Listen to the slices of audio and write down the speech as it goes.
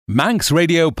Manx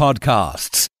Radio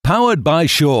Podcasts, powered by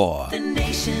Shaw. The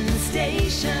Nation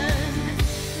Station,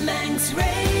 Manx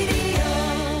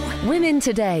Radio. Women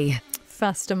Today.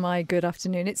 Faster, my good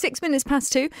afternoon. It's 6 minutes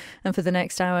past 2, and for the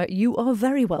next hour, you are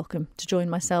very welcome to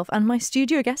join myself and my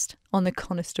studio guest on the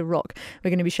Conister Rock. We're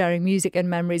going to be sharing music and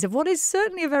memories of what is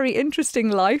certainly a very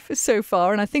interesting life so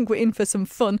far, and I think we're in for some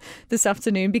fun this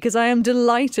afternoon because I am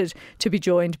delighted to be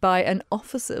joined by an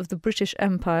officer of the British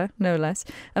Empire, no less,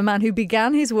 a man who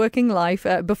began his working life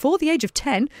before the age of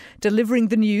 10, delivering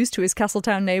the news to his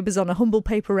Castetown neighbours on a humble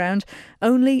paper round,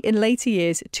 only in later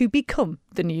years to become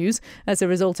the news as a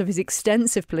result of his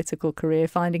extensive political career,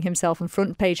 finding himself on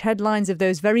front page headlines of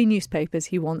those very newspapers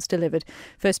he once delivered.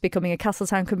 First becoming a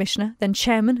Castetown commissioner, then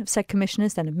chairman of said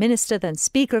commissioners, then a minister, then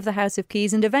speaker of the House of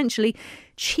Keys, and eventually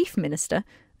chief minister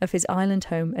of his island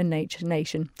home and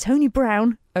nation. Tony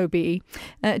Brown OBE.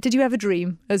 Did you ever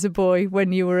dream as a boy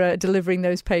when you were delivering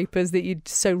those papers that you'd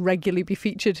so regularly be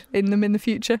featured in them in the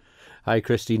future? Hi,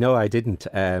 Christy. No, I didn't.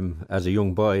 As a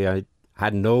young boy, I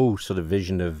had no sort of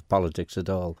vision of politics at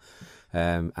all.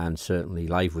 And certainly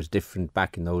life was different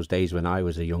back in those days when I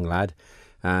was a young lad.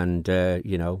 And,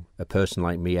 a person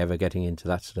like me ever getting into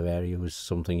that sort of area was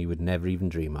something you would never even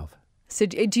dream of. So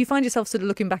do you find yourself sort of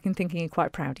looking back and thinking you're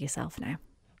quite proud of yourself now?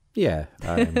 Yeah,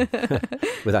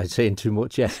 without saying too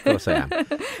much, yes, of course I am.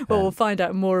 Well, we'll find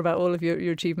out more about all of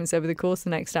your achievements over the course of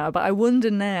the next hour. But I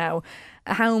wonder now,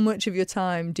 how much of your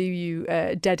time do you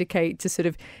dedicate to sort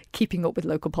of keeping up with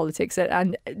local politics?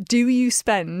 And do you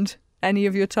spend any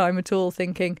of your time at all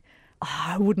thinking,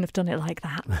 I wouldn't have done it like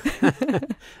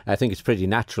that? I think it's pretty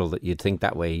natural that you'd think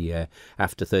that way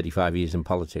after 35 years in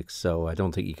politics. So I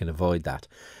don't think you can avoid that.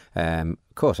 Of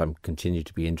course, I'm continue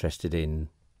to be interested in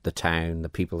the town, the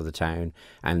people of the town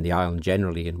and the island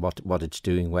generally, and what it's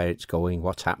doing, where it's going,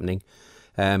 what's happening.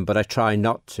 But I try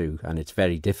not to, and it's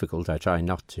very difficult, I try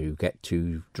not to get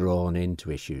too drawn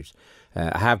into issues.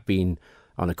 I have been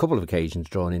on a couple of occasions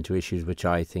drawn into issues which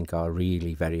I think are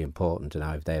really very important, and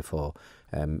I've therefore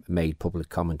made public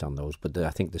comment on those. But I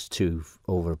think there's two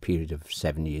over a period of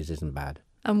 7 years isn't bad.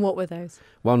 And what were those?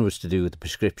 One was to do with the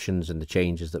prescriptions and the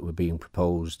changes that were being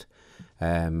proposed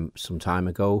some time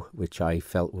ago, which I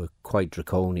felt were quite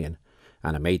draconian,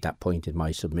 and I made that point in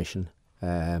my submission.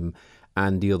 And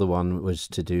the other one was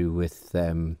to do with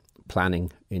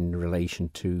planning in relation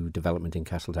to development in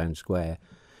Castetown Square.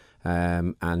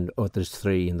 And there's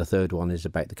three, and the third one is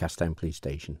about the Castetown Police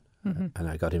Station. Mm-hmm. And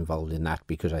I got involved in that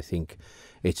because I think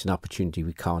it's an opportunity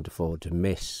we can't afford to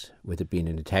miss, with it being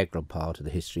an integral part of the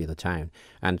history of the town,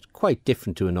 and quite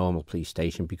different to a normal police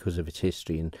station because of its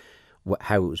history and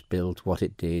how it was built, what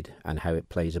it did, and how it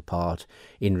plays a part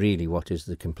in really what is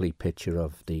the complete picture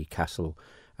of the castle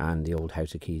and the old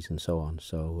House of Keys and so on.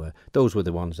 So those were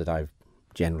the ones that I've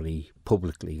generally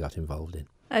publicly got involved in.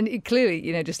 And clearly,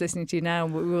 just listening to you now,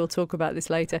 we will talk about this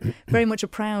later, very much a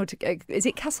proud, is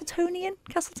it Castetonian?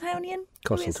 Castetonian,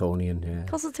 yeah.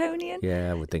 Castetonian?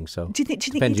 Yeah, I would think so. Do you think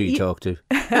Depends who you talk to.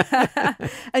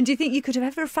 And do you think you could have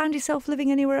ever found yourself living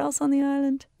anywhere else on the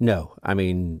island? No, I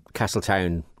mean,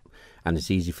 Castetown, and it's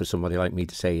easy for somebody like me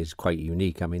to say, is quite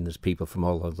unique. I mean, there's people from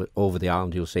all over the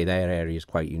island who'll say their area is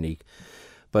quite unique.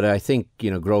 But I think,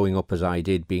 growing up as I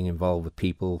did, being involved with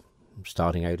people,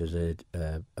 starting out as a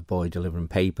boy delivering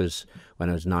papers when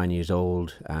I was 9 years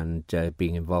old, and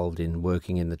being involved in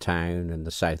working in the town and the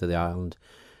south of the island,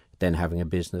 then having a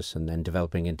business and then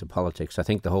developing into politics. I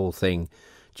think the whole thing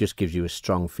just gives you a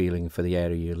strong feeling for the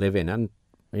area you live in. And,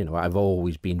 I've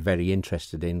always been very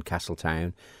interested in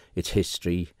Castetown, its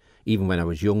history, even when I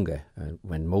was younger,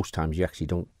 when most times you actually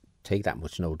don't take that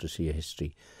much notice of your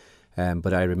history.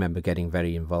 But I remember getting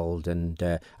very involved, and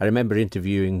I remember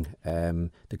interviewing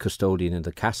the custodian of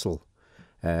the castle,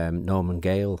 Norman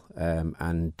Gale,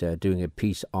 and doing a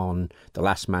piece on the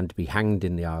last man to be hanged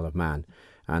in the Isle of Man.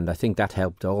 And I think that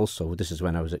helped also. This is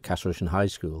when I was at Castetown High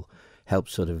School,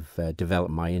 helped sort of develop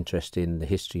my interest in the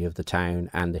history of the town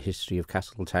and the history of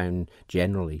Castetown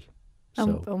generally.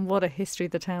 And what a history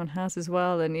the town has as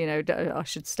well. And, I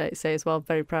should say as well,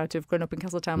 very proud to have grown up in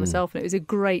Castetown myself. And it was a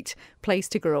great place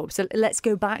to grow up. So let's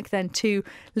go back then to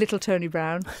little Tony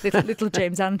Brown, little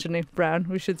James Anthony Brown,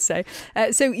 we should say.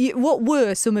 What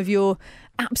were some of your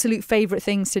absolute favourite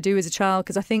things to do as a child?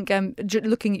 Because I think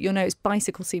looking at your notes,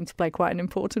 bicycle seemed to play quite an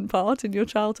important part in your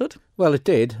childhood. Well, it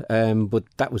did, but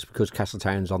that was because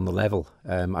Castetown's on the level.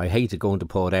 I hated going to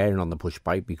Port Erin on the push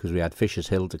bike because we had Fisher's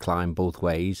Hill to climb both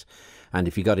ways, and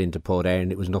if you got into Port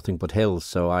Erin it was nothing but hills,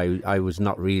 so I was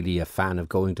not really a fan of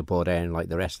going to Port Erin like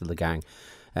the rest of the gang.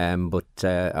 I'm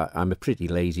a pretty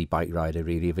lazy bike rider,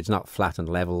 really. If it's not flat and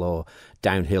level or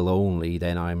downhill only,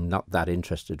 then I'm not that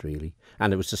interested, really.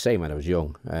 And it was the same when I was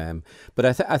young. But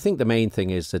I think the main thing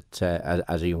is that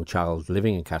as a young child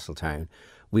living in Castetown,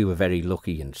 we were very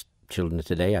lucky, and children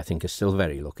today I think are still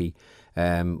very lucky,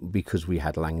 because we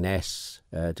had Langness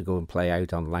to go and play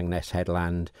out on Langness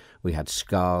Headland. We had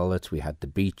Scarlet, we had the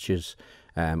beaches,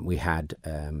 we had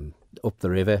up the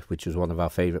river, which was one of our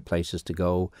favourite places to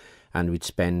go, and we'd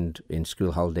spend in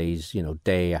school holidays,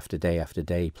 day after day after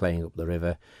day playing up the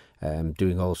river,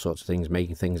 doing all sorts of things,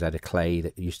 making things out of clay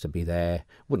that used to be there.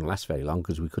 Wouldn't last very long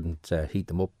because we couldn't heat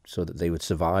them up so that they would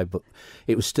survive, but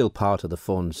it was still part of the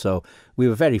fun. So we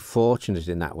were very fortunate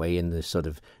in that way in the sort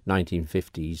of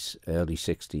 1950s, early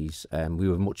 60s. We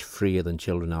were much freer than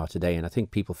children are today, and I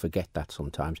think people forget that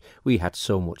sometimes. We had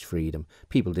so much freedom.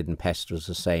 People didn't pester us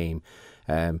the same.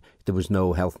 There was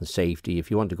no health and safety.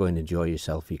 If you want to go and enjoy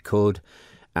yourself, you could,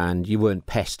 and you weren't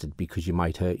pestered because you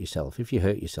might hurt yourself. If you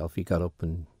hurt yourself, you got up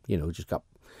and just got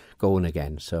going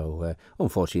again. So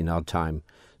unfortunately, in odd time,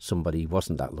 somebody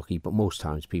wasn't that lucky, but most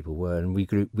times people were, and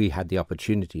we had the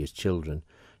opportunity as children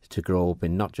to grow up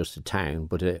in not just a town,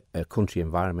 but a country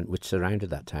environment which surrounded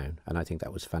that town, and I think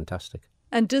that was fantastic.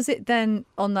 And does it then,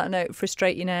 on that note,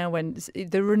 frustrate you now when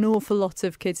there are an awful lot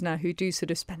of kids now who do sort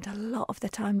of spend a lot of their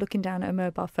time looking down at a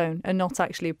mobile phone and not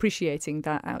actually appreciating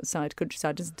that outside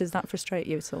countryside? Does that frustrate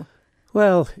you at all?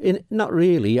 Well, not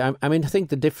really. I mean, I think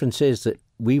the difference is that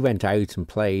we went out and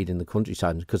played in the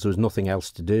countryside because there was nothing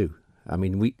else to do. I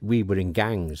mean, we were in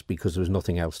gangs because there was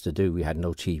nothing else to do. We had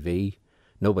no TV.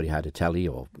 Nobody had a telly,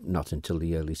 or not until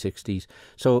the early 60s.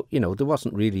 So, there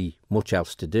wasn't really much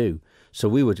else to do.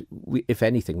 So if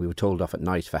anything, we were told off at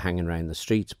night for hanging around the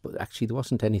streets, but actually there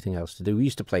wasn't anything else to do. We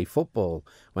used to play football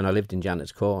when I lived in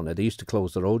Janet's Corner. They used to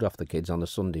close the road off the kids on a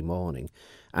Sunday morning,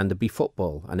 and there'd be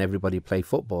football, and everybody played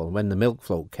football. And when the milk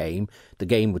float came, the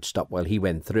game would stop while he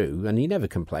went through, and he never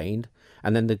complained,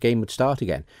 and then the game would start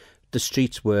again. The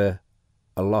streets were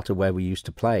a lot of where we used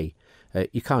to play.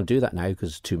 You can't do that now because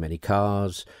there's too many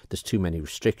cars, there's too many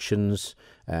restrictions.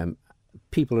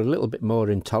 People are a little bit more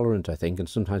intolerant, I think, and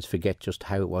sometimes forget just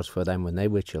how it was for them when they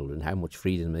were children, how much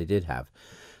freedom they did have.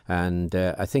 And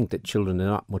I think that children are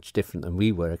not much different than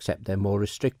we were, except they're more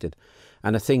restricted.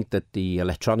 And I think that the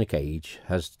electronic age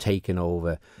has taken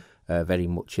over, very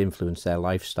much influenced their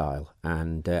lifestyle.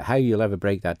 And how you'll ever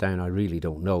break that down, I really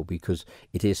don't know, because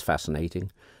it is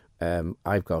fascinating.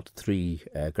 I've got three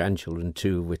grandchildren,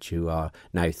 two of which who are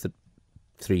now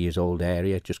 3 years old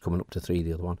area, just coming up to 3,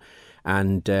 the other one.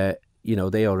 And,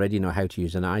 they already know how to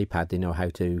use an iPad. They know how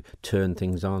to turn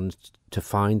things on, to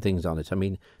find things on it. I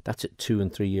mean, that's at 2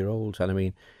 and 3 year olds. And I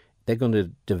mean, they're going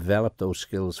to develop those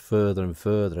skills further and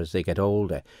further as they get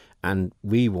older. And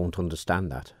we won't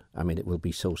understand that. I mean, it will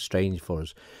be so strange for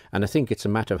us. And I think it's a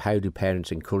matter of how do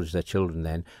parents encourage their children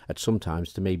then at some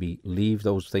times to maybe leave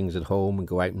those things at home and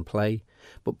go out and play.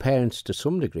 But parents, to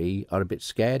some degree, are a bit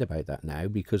scared about that now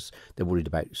because they're worried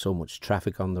about so much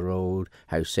traffic on the road,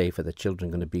 how safe are the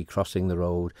children going to be crossing the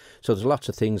road. So there's lots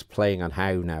of things playing on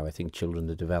how now I think children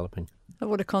are developing.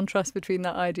 What a contrast between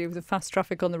that idea of the fast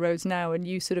traffic on the roads now and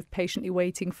you sort of patiently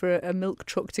waiting for a milk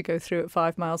truck to go through at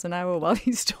 5 miles an hour while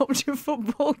you stopped your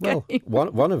football game.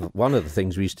 Well, one of the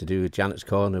things we used to do at Janet's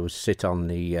Corner was sit on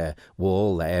the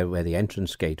wall there where the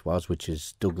entrance gate was, which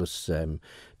is Douglas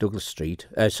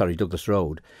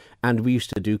Road, and we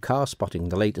used to do car spotting,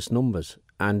 the latest numbers.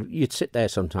 And you'd sit there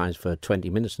sometimes for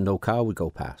 20 minutes and no car would go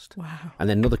past. Wow. And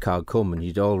then another car would come and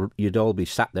you'd all be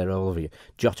sat there all over you,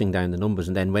 jotting down the numbers.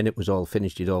 And then when it was all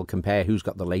finished, you'd all compare who's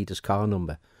got the latest car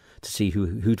number to see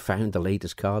who'd found the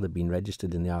latest car that'd been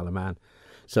registered in the Isle of Man.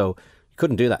 So you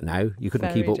couldn't do that now. You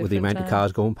couldn't keep up with the amount of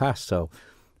cars going past. So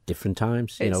different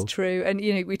times, It's true. And,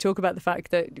 we talk about the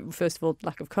fact that, first of all,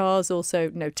 lack of cars, also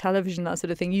no television, that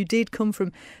sort of thing. You did come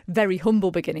from very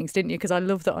humble beginnings, didn't you? Because I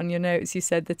love that on your notes you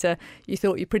said that you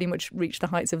thought you pretty much reached the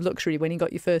heights of luxury when you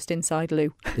got your first inside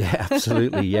loo. Yeah,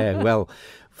 absolutely, yeah. Well,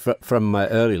 from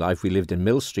early life, we lived in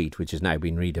Mill Street, which has now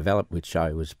been redeveloped, which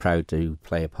I was proud to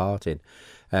play a part in.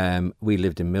 We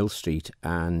lived in Mill Street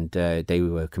and they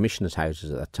were commissioners'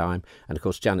 houses at that time. And of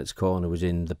course, Janet's Corner was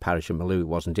in the parish of Maloo. It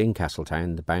wasn't in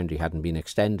Castetown. The boundary hadn't been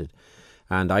extended.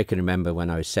 And I can remember when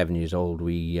I was 7 years old,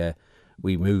 we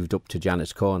moved up to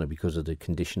Janet's Corner because of the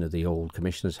condition of the old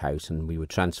commissioners' house. And we were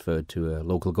transferred to a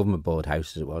local government board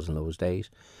house, as it was in those days.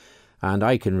 And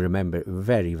I can remember it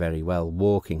very, very well,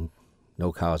 walking,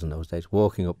 no cars in those days,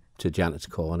 walking up to Janet's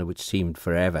Corner, which seemed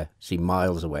forever, seemed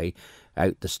miles away,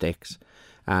 out the sticks.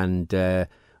 And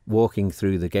walking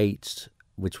through the gates,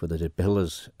 which were the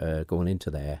pillars going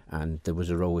into there, and there was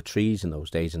a row of trees in those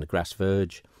days and a grass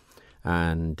verge,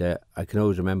 And I can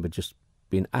always remember just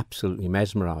being absolutely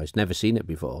mesmerised, never seen it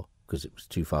before because it was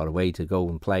too far away to go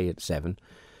and play at 7,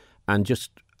 and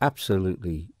just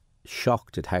absolutely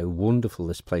shocked at how wonderful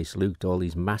this place looked. All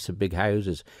these massive big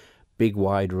houses, big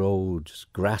wide roads,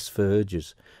 grass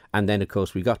verges. And then, of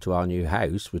course, we got to our new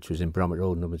house, which was in Bromwich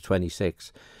Road, number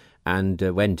 26, and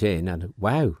went in and,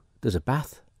 wow, there's a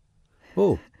bath.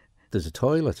 Oh, there's a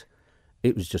toilet.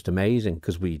 It was just amazing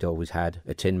because we'd always had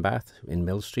a tin bath in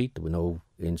Mill Street. There were no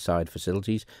inside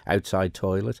facilities, outside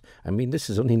toilet. I mean, this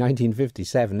is only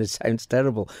 1957. It sounds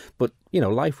terrible. But, you know,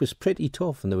 life was pretty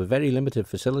tough and there were very limited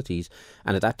facilities.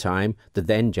 And at that time, the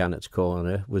then Janet's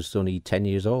Corner was only 10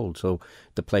 years old. So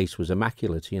the place was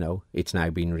immaculate, you know. It's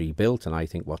now been rebuilt and I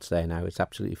think what's there now is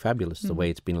absolutely fabulous. The way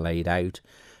it's been laid out,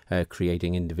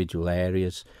 creating individual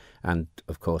areas and,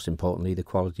 of course, importantly, the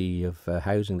quality of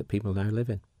housing that people now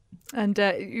live in. And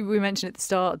we mentioned at the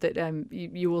start that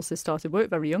you also started work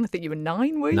very young. I think you were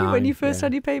 9, were you, when you first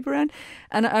had your paper round?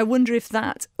 And I wonder if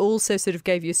that also sort of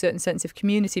gave you a certain sense of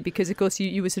community because, of course,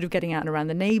 you were sort of getting out and around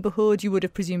the neighbourhood. You would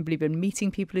have presumably been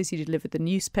meeting people as you delivered the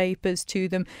newspapers to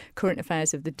them, current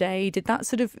affairs of the day. Did that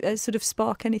sort of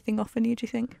spark anything off in you, do you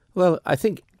think? Well, I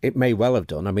think it may well have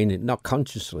done. I mean, not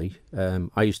consciously.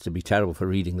 I used to be terrible for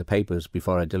reading the papers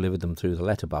before I delivered them through the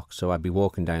letterbox. So I'd be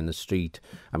walking down the street.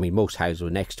 I mean, most houses were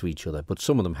next to each other, but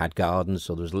some of them had gardens,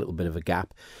 so there was a little bit of a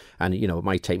gap. And, you know, it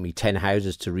might take me 10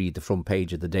 houses to read the front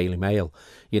page of the Daily Mail,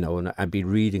 you know, and I'd be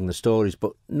reading the stories,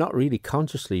 but not really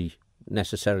consciously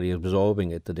necessarily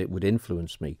absorbing it, that it would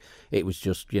influence me. It was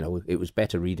just, you know, it was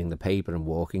better reading the paper and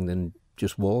walking than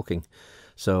just walking.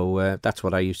 So that's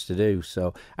what I used to do.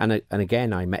 So and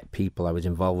again, I met people. I was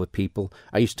involved with people.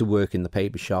 I used to work in the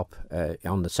paper shop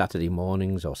on the Saturday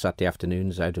mornings or Saturday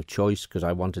afternoons out of choice because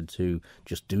I wanted to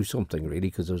just do something really,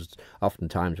 because there was often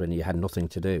times when you had nothing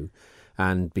to do.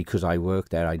 And because I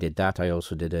worked there, I did that. I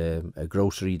also did a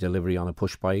grocery delivery on a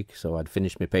push bike. So I'd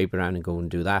finish my paper round and go and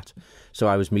do that. So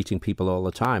I was meeting people all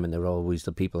the time, and they were always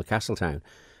the people of Castetown.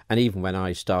 And even when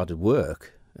I started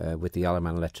work with the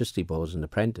Alaman Electricity Board as an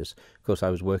apprentice, of course,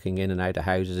 I was working in and out of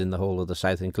houses in the whole of the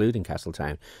south, including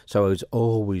Castetown. So I was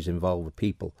always involved with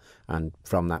people. And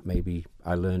from that, maybe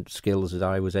I learned skills that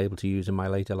I was able to use in my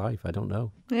later life. I don't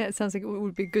know. Yeah, it sounds like it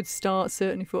would be a good start,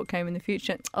 certainly, for what came in the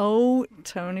future. Oh,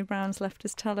 Tony Brown's left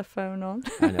his telephone on.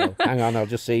 I know. Hang on, I'll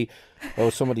just see. Oh,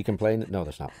 somebody complained. No,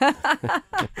 there's not.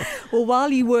 Well, while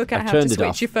you work out how to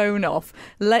switch your phone off,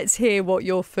 let's hear what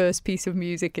your first piece of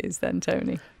music is then,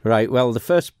 Tony. Right. Well, the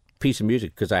first piece of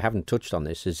music, because I haven't touched on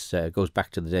this, is goes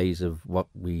back to the days of what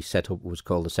we set up was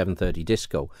called the 7:30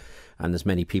 disco, and there's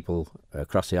many people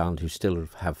across the island who still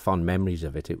have fond memories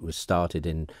of it. It was started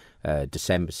in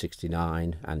December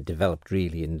 69 and developed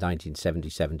really in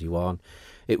 1970-71.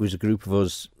 It was a group of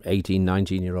us 18,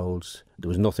 19-year-olds. There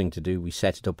was nothing to do. We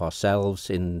set it up ourselves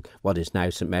in what is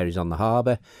now St Mary's on the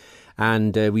Harbour,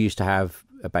 and we used to have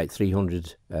about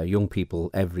 300 young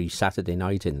people every Saturday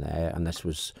night in there, and this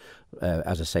was,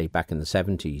 as I say, back in the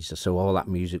 70s. So all that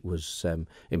music was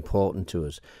important to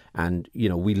us, and you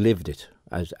know, we lived it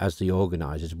as the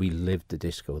organisers. We lived the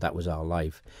disco. That was our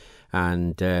life,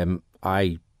 and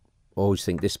I always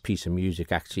think this piece of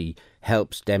music actually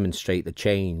helps demonstrate the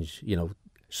change. You know,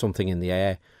 something in the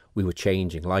air. We were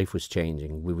changing, life was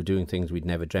changing, we were doing things we'd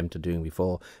never dreamt of doing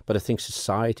before, but I think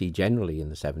society generally in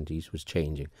the 70s was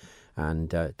changing, and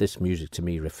this music to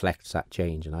me reflects that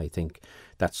change, and I think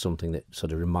that's something that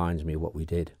sort of reminds me of what we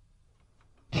did.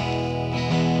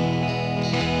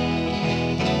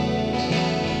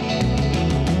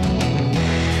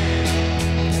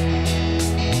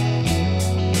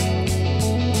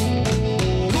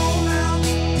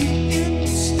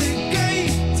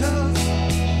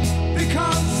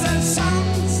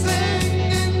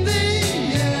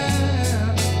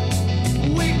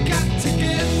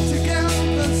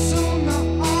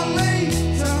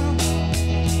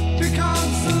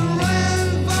 Because the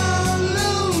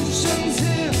revolution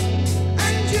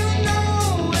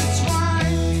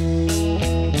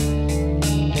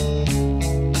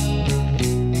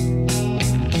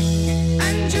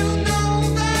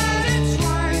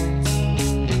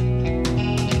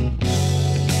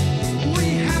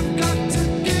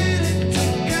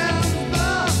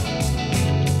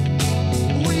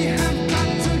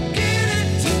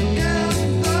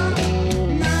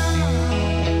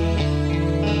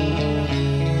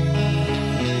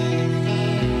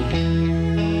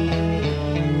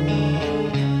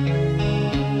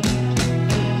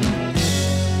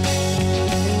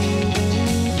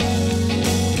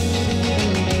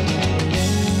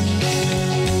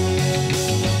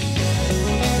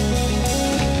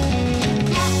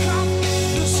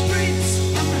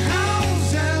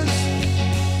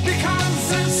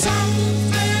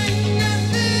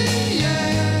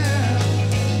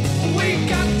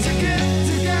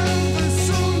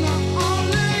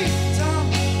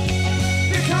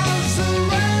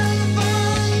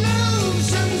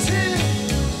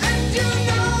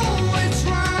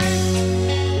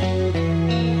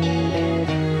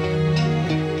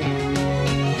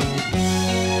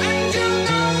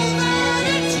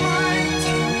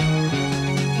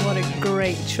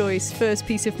choice first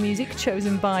piece of music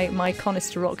chosen by my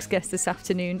Conister Rocks guest this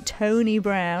afternoon, Tony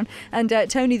Brown. And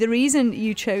Tony, the reason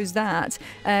you chose that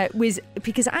was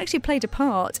because it actually played a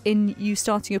part in you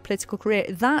starting your political career.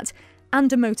 That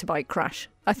and a motorbike crash.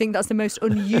 I think that's the most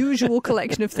unusual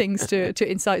collection of things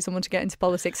to incite someone to get into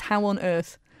politics. How on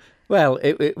earth? Well,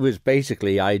 it was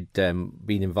basically I'd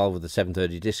been involved with the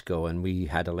 7:30 disco, and we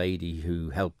had a lady who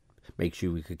helped make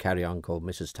sure we could carry on, called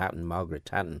Mrs. Tatton, Margaret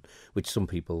Tatton, which some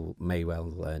people may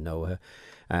well know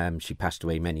her. She passed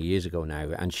away many years ago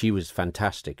now, and she was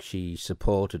fantastic. She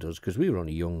supported us because we were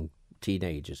only young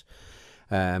teenagers,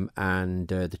 and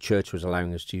the church was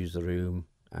allowing us to use the room,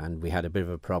 and we had a bit of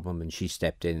a problem, and she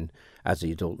stepped in as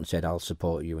the adult and said, I'll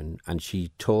support you, and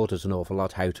she taught us an awful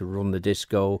lot, how to run the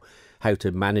disco, how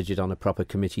to manage it on a proper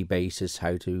committee basis,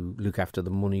 how to look after the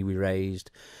money we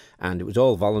raised, and it was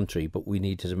all voluntary, but we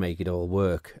needed to make it all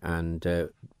work, and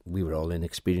we were all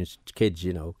inexperienced kids,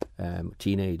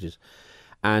 teenagers,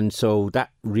 and so that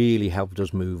really helped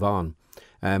us move on.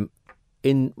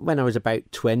 When I was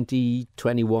about 20,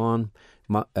 21,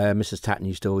 Mrs. Tatton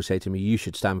used to always say to me, you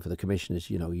should stand for the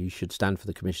commissioners, you should stand for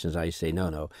the commissioners. I say,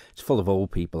 no, it's full of old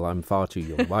people, I'm far too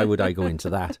young, why would I go into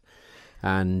that?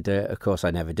 And of course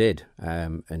I never did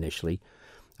initially.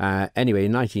 Anyway,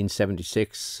 in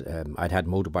 1976, I'd had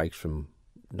motorbikes from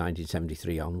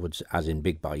 1973 onwards, as in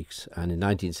big bikes, and in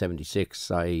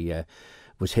 1976 I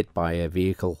was hit by a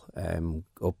vehicle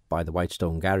up by the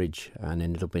Whitestone garage and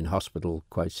ended up in hospital,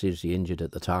 quite seriously injured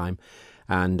at the time.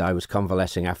 And I was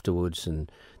convalescing afterwards,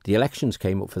 and the elections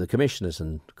came up for the commissioners,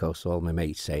 and of course all my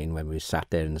mates saying when we sat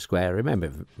there in the square, I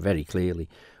remember very clearly,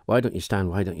 why don't you stand,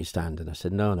 why don't you stand? And I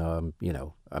said, no,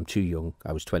 I'm too young.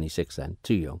 I was 26 then,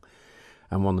 too young.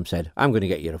 And one of them said, I'm going to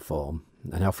get you a form.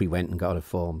 And off we went and got a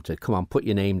form to, come on, put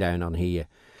your name down on here.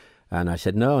 And I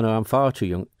said, no, I'm far too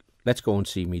young. Let's go and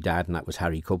see me dad. And that was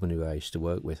Harry Cubban, who I used to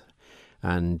work with.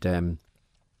 And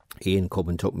Ian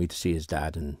Cubban took me to see his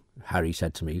dad, and Harry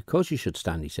said to me, of course you should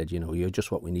stand. He said, you're just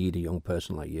what we need, a young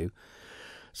person like you.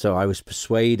 So I was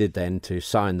persuaded then to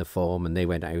sign the form, and they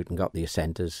went out and got the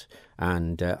assenters.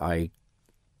 And I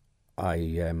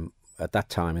at that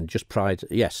time, and just prior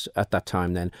to, at that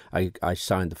time then, I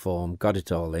signed the form, got it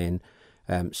all in,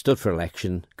 stood for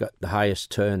election, got the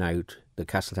highest turnout that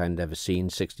Castetown had ever seen,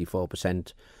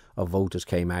 64% of voters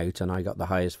came out, and I got the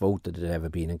highest vote that had ever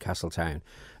been in Castetown.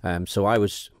 So I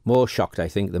was more shocked, I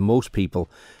think, than most people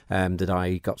that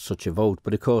I got such a vote.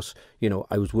 But of course,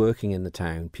 I was working in the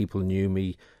town. People knew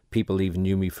me. People even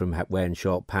knew me from wearing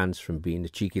short pants, from being a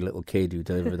cheeky little kid who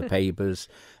delivered the papers,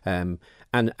 and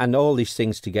all these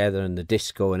things together, and the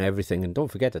disco and everything. And don't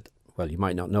forget that, well, you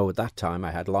might not know, at that time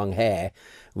I had long hair,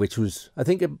 which was, I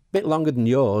think, a bit longer than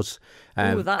yours.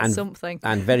 That's something.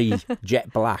 And very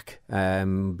jet black,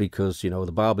 because,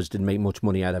 the barbers didn't make much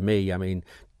money out of me. I mean,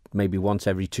 maybe once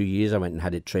every 2 years I went and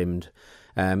had it trimmed.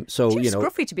 Too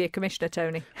scruffy to be a commissioner,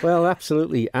 Tony. Well,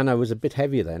 absolutely. And I was a bit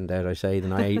heavier then, dare I say,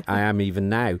 than I am even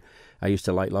now. I used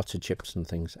to like lots of chips and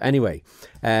things. Anyway,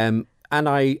 and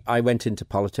I went into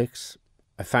politics.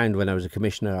 I found when I was a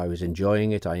commissioner I was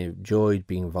enjoying it. I enjoyed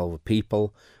being involved with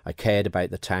people. I cared about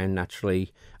the town,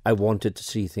 naturally. I wanted to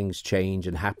see things change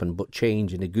and happen, but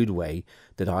change in a good way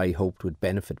that I hoped would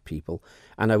benefit people.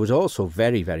 And I was also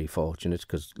very, very fortunate,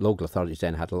 because local authorities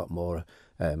then had a lot more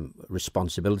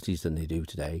responsibilities than they do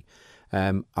today.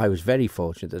 I was very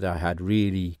fortunate that I had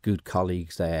really good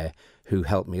colleagues there who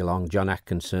helped me along. John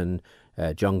Atkinson,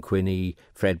 John Quinney,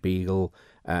 Fred Beagle,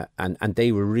 and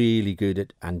they were really good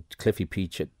at, and Cliffy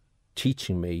Peach, at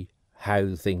teaching me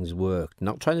how things worked,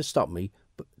 not trying to stop me,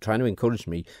 but trying to encourage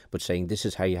me, but saying this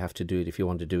is how you have to do it if you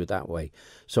want to do it that way.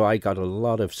 So I got a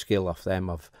lot of skill off them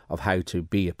of how to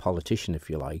be a politician, if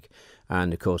you like.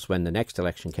 And of course, when the next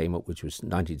election came up, which was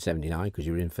 1979, because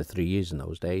you were in for 3 years in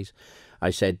those days, I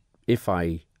said, if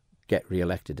I get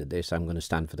re-elected at this, I'm going to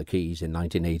stand for the keys in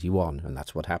 1981, and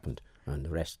that's what happened. And the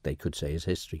rest, they could say, is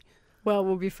history. Well,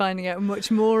 we'll be finding out much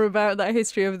more about that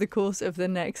history over the course of the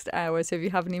next hour. So if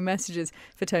you have any messages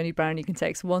for Tony Brown, you can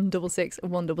text 166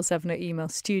 177 or email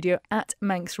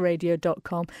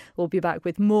studio@manxradio.com. We'll be back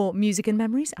with more music and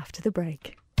memories after the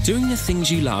break. Doing the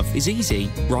things you love is easy,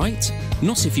 right?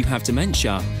 Not if you have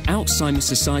dementia. Alzheimer's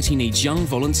Society needs young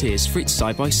volunteers for its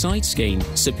side-by-side scheme,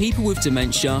 so people with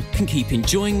dementia can keep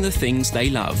enjoying the things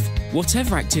they love.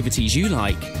 Whatever activities you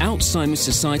like, Alzheimer's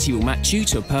Society will match you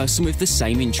to a person with the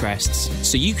same interests,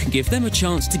 so you can give them a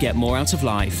chance to get more out of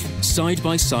life, side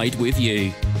by side with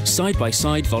you. Side by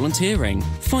side volunteering.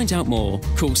 Find out more.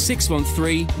 Call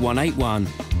 613 181.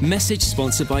 Message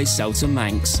sponsored by Selton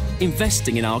Manx.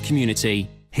 Investing in our community.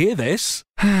 Hear this?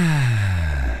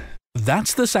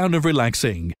 That's the sound of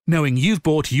relaxing, knowing you've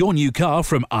bought your new car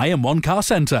from IM1 Car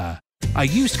Centre. A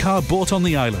used car bought on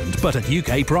the island, but at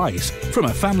UK price. From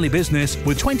a family business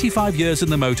with 25 years in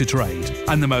the motor trade.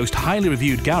 And the most highly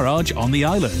reviewed garage on the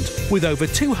island, with over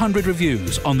 200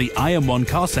 reviews on the IM1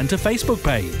 Car Centre Facebook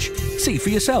page. See for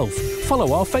yourself,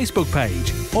 follow our Facebook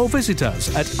page, or visit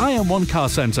us at IM1 Car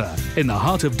Centre in the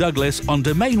heart of Douglas on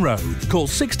Domain Road. Call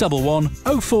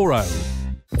 611 040.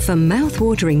 For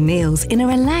mouth-watering meals in a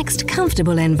relaxed,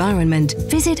 comfortable environment,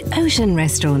 visit Ocean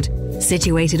Restaurant.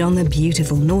 Situated on the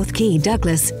beautiful North Quay,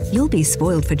 Douglas, you'll be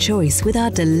spoiled for choice with our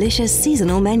delicious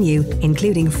seasonal menu,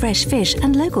 including fresh fish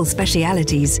and local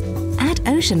specialities. At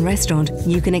Ocean Restaurant,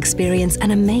 you can experience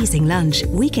an amazing lunch,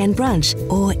 weekend brunch,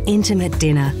 or intimate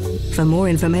dinner. For more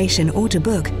information or to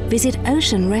book, visit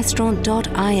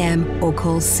oceanrestaurant.im or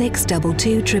call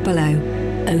 622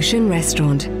 000. Ocean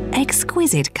Restaurant.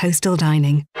 Exquisite coastal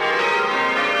dining.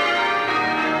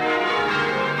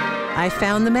 I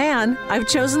found the man. I've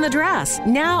chosen the dress.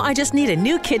 Now I just need a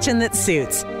new kitchen that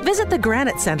suits. Visit the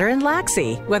Granite Centre in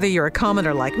Laxey, whether you're a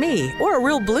commoner like me or a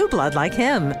real blue blood like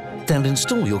him. Then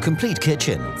install your complete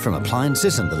kitchen, from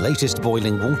appliances and the latest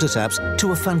boiling water taps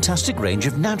to a fantastic range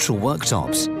of natural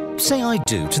worktops. Say I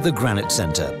do to the Granite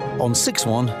Centre on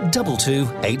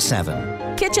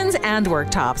 612287. Kitchens and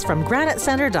worktops from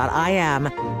granitecentre.im.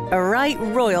 A right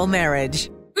royal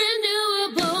marriage.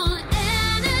 Renewable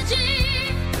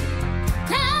energy.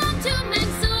 Time to make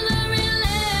solar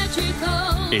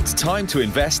electrical. It's time to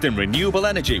invest in renewable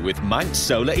energy with Manx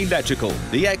Solar Electrical,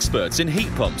 the experts in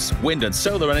heat pumps, wind and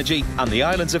solar energy, and the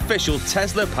island's official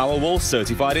Tesla Powerwall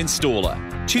certified installer.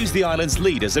 Choose the island's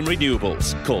leaders in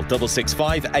renewables. Call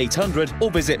 665 800 or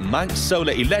visit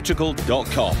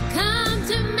manxsolarelectrical.com. Come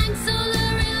to Manx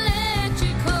Solar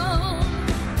Electrical.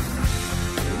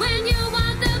 When you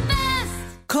want the best,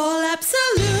 call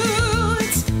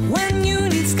Absolute. When you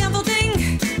need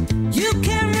scaffolding, you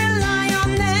can rely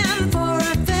on them for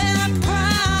a fair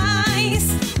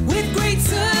price. With great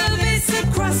service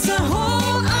across the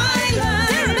whole island.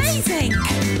 They're amazing.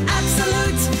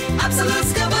 Absolute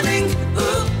scaffolding.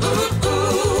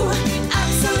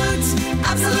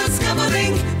 Absolute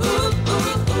scaffolding.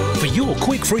 For your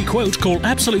quick free quote, call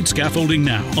Absolute Scaffolding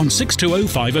now on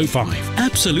 620505.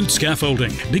 Absolute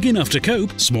Scaffolding. Big enough to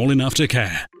cope, small enough to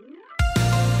care.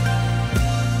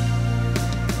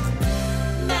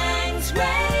 Manx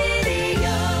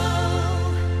Radio.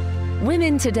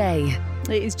 Women Today.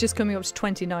 It is just coming up to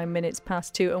 29 minutes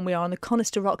past 2 and we are on the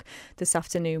Conister Rock this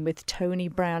afternoon with Tony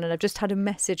Brown. And I've just had a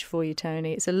message for you,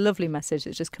 Tony. It's a lovely message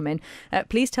that's just come in.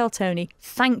 Please tell Tony,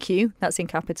 thank you, that's in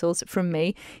capitals, from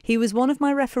me. He was one of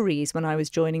my referees when I was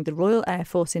joining the Royal Air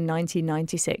Force in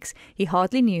 1996. He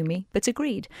hardly knew me, but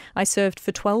agreed. I served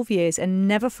for 12 years and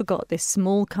never forgot this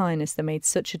small kindness that made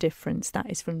such a difference. That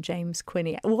is from James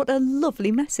Quinney. What a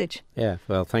lovely message. Yeah,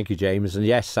 well, thank you, James. And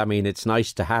yes, I mean, it's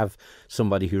nice to have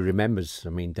somebody who remembers. I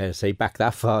mean, dare I say, back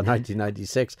that far,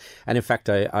 1996. And in fact,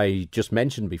 I just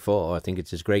mentioned before, I think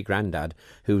it's his great-granddad,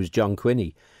 who was John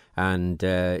Quinney. And,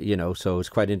 you know, so it's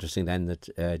quite interesting then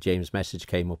that James' message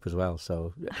came up as well.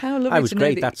 So How lovely I was to know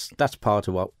great. that- That's part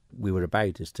of what we were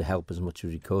about, is to help as much as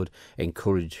we could,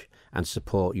 encourage and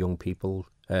support young people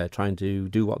trying to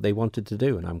do what they wanted to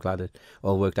do. And I'm glad it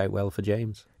all worked out well for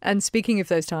James. And speaking of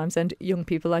those times and young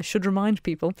people, I should remind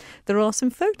people there are some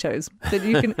photos that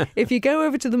you can, if you go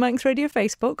over to the Manx Radio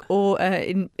Facebook, or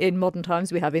in modern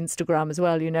times we have Instagram as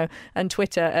well, you know, and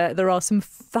Twitter. There are some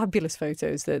fabulous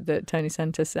photos that Tony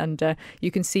sent us, and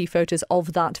you can see photos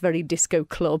of that very disco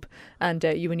club, and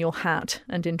you in your hat,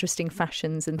 and interesting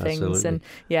fashions and things. Absolutely. And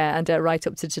yeah, and right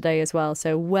up to today as well.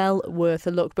 So well worth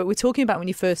a look. But we're talking about when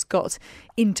you first got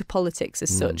into politics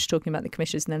as such, talking about the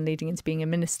commissioners and then leading into being a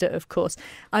minister, of course.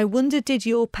 I wonder, did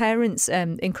your parents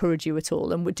encourage you at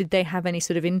all, and did they have any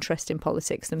sort of interest in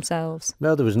politics themselves?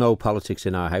 No, there was no politics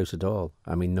in our house at all.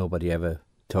 I mean, nobody ever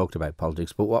talked about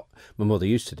politics. But what my mother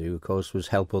used to do, of course, was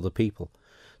help other people.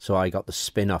 So I got the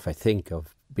spin-off, I think,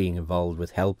 of being involved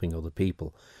with helping other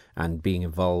people and being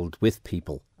involved with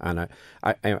people. And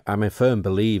I'm a firm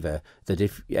believer that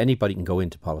if anybody can go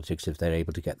into politics if they're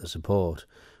able to get the support,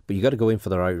 but you got to go in for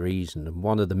the right reason. And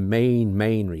one of the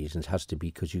main reasons has to be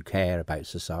because you care about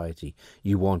society.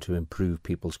 You want to improve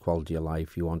people's quality of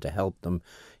life. You want to help them.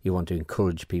 You want to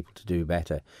encourage people to do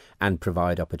better and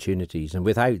provide opportunities. And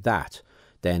without that,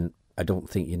 then I don't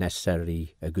think you're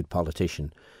necessarily a good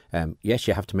politician. Yes,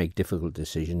 you have to make difficult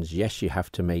decisions. Yes, you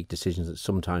have to make decisions that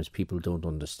sometimes people don't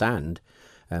understand.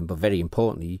 But very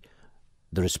importantly,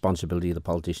 the responsibility of the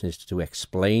politician is to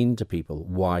explain to people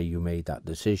why you made that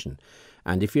decision.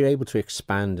 And if you're able to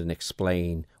expand and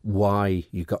explain why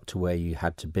you got to where you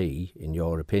had to be, in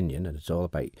your opinion, and it's all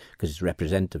about, because it's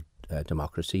representative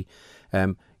democracy,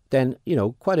 then,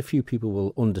 quite a few people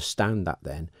will understand that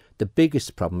then. The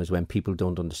biggest problem is when people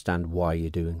don't understand why you're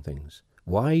doing things.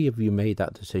 Why have you made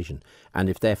that decision? And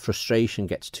if their frustration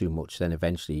gets too much, then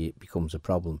eventually it becomes a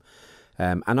problem.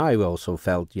 And I also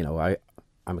felt,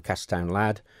 I'm a Castetown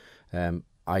lad.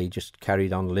 I just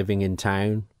carried on living in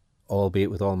town,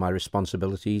 albeit with all my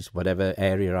responsibilities, whatever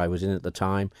area I was in at the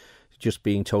time, just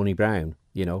being Tony Brown.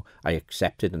 I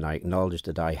accepted and I acknowledged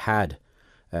that I had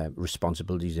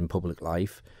responsibilities in public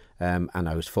life. And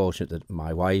I was fortunate that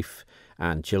my wife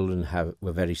and children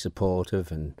were very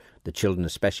supportive, and the children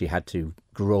especially had to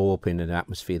grow up in an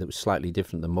atmosphere that was slightly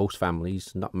different than most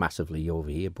families, not massively over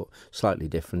here, but slightly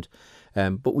different.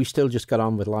 But we still just got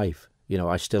on with life.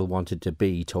 I still wanted to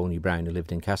be Tony Brown who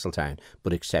lived in Castetown,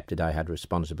 but accepted I had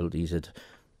responsibilities at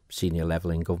senior level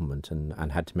in government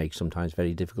and had to make sometimes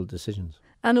very difficult decisions.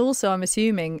 And also, I'm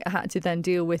assuming, had to then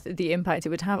deal with the impact it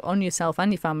would have on yourself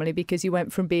and your family, because you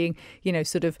went from being,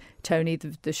 sort of Tony,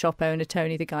 the shop owner,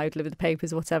 Tony, the guy who delivered the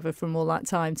papers, whatever, from all that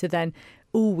time, to then,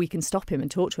 we can stop him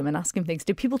and talk to him and ask him things.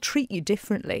 Did people treat you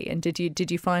differently? And did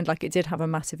you find like it did have a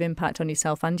massive impact on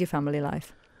yourself and your family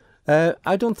life?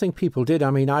 I don't think people did.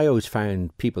 I mean, I always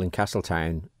found people in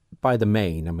Castetown, by the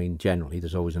main, generally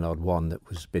there's always an odd one that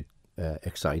was a bit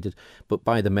excited, but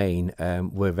by the main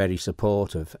were very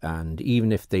supportive, and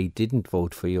even if they didn't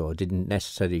vote for you or didn't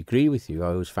necessarily agree with you, I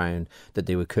always found that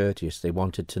they were courteous. They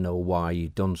wanted to know why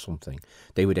you'd done something.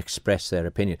 They would express their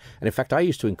opinion, and in fact I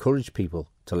used to encourage people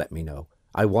to let me know.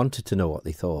 I wanted to know what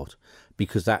they thought,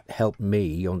 because that helped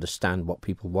me understand what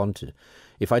people wanted.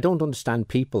 If I don't understand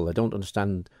people, I don't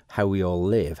understand how we all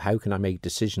live, how can I make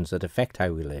decisions that affect how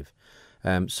we live?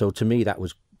 So to me that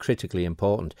was critically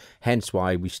important, hence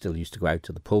why we still used to go out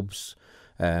to the pubs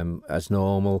as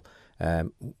normal.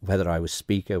 Whether I was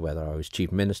speaker, whether I was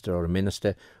chief minister or a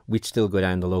minister, we'd still go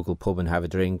down the local pub and have a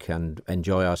drink and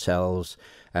enjoy ourselves.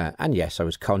 And yes, I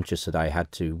was conscious that I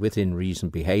had to, within reason,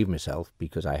 behave myself,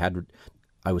 because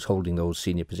I was holding those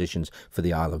senior positions for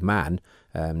the Isle of Man,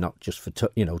 not just for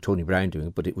Tony Brown doing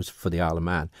it, but it was for the Isle of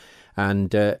Man.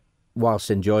 And whilst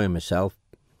enjoying myself,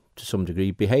 to some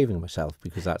degree behaving myself,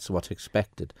 because that's what's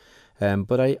expected.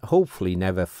 But I hopefully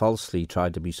never falsely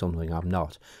tried to be something I'm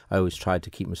not. I always tried to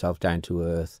keep myself down to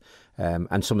earth.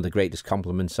 And some of the greatest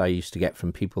compliments I used to get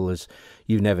from people is,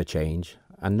 you never change.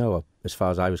 And no, as far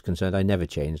as I was concerned, I never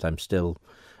changed. I'm still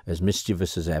as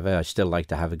mischievous as ever. I still like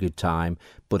to have a good time,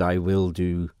 but I will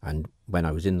do, and when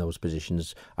I was in those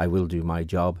positions, I will do my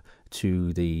job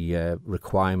to the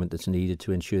requirement that's needed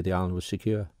to ensure the island was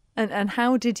secure. And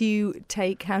how did you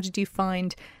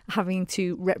find having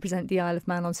to represent the Isle of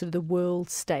Man on sort of the world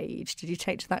stage? Did you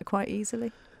take to that quite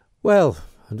easily? Well,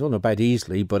 I don't know about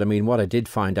easily, but I mean, what I did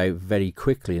find out very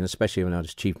quickly, and especially when I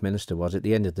was Chief Minister, was at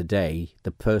the end of the day,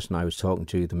 the person I was talking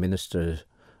to, the Minister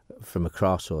from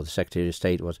across or the Secretary of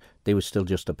State, they were still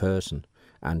just a person.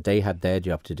 And they had their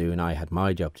job to do and I had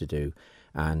my job to do.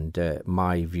 And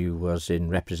my view was, in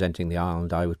representing the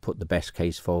island, I would put the best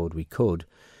case forward we could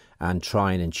and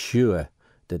try and ensure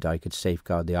that I could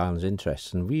safeguard the island's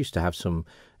interests. And we used to have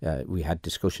we had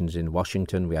discussions in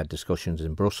Washington, we had discussions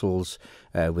in Brussels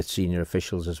with senior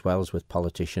officials as well as with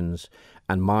politicians.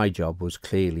 And my job was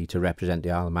clearly to represent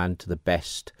the Isle of Man to the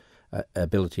best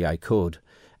ability I could.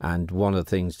 And one of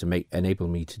the things to enable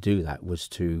me to do that was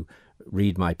to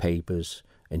read my papers,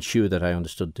 ensure that I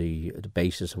understood the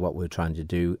basis of what we were trying to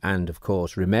do, and of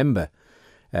course remember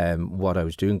what I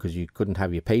was doing, because you couldn't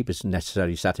have your papers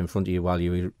necessarily sat in front of you while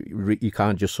you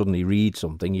can't just suddenly read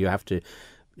something. You have to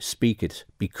speak it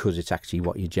because it's actually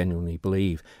what you genuinely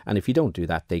believe. And if you don't do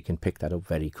that, they can pick that up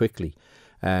very quickly.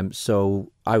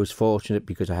 So I was fortunate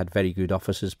because I had very good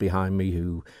officers behind me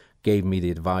who gave me the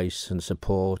advice and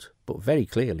support, but very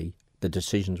clearly the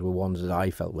decisions were ones that I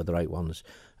felt were the right ones,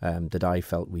 that I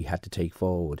felt we had to take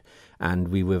forward. And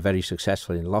we were very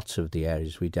successful in lots of the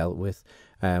areas we dealt with.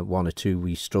 One or two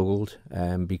we struggled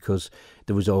because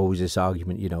there was always this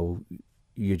argument,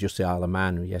 you're just the Isle of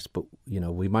Man, yes, but,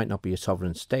 we might not be a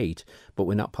sovereign state, but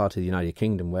we're not part of the United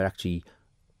Kingdom.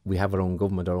 We have our own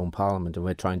government, our own parliament, and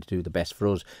we're trying to do the best for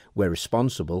us. We're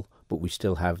responsible, but we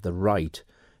still have the right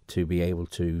to be able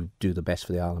to do the best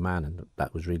for the Isle of Man, and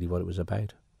that was really what it was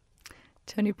about.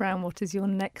 Tony Brown, what is your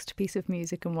next piece of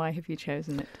music and why have you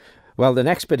chosen it? Well, the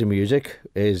next bit of music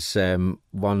is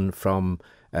one from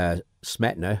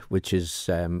Smetana, which is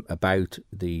about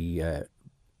the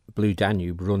Blue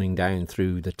Danube running down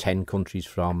through the 10 countries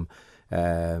from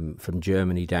from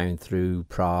Germany down through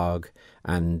Prague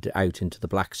and out into the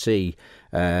Black Sea.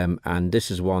 And this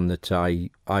is one that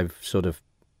I've sort of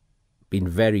been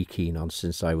very keen on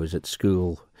since I was at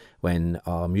school, when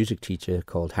our music teacher,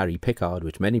 called Harry Pickard,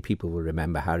 which many people will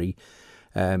remember Harry,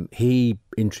 he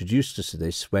introduced us to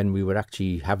this when we were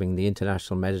actually having the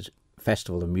International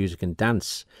Festival of Music and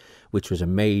Dance, which was a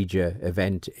major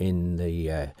event in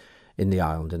the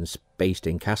island, and it's based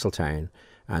in Castetown.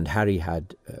 And Harry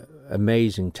had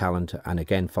amazing talent, and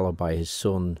again followed by his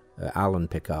son Alan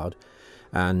Pickard,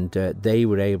 and they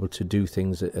were able to do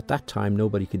things that at that time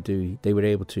nobody could do. They were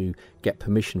able to get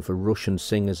permission for Russian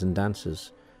singers and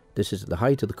dancers. This is at the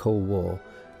height of the Cold War,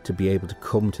 to be able to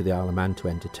come to the Isle of Man to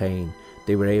entertain.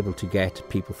 They were able to get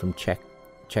people from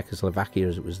Czechoslovakia,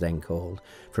 as it was then called,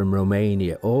 from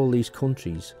Romania, all these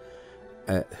countries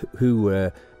who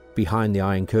were behind the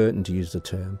Iron Curtain, to use the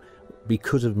term,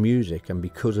 because of music and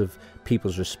because of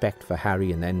people's respect for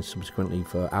Harry, and then subsequently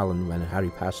for Alan when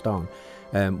Harry passed on,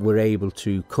 were able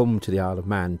to come to the Isle of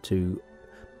Man to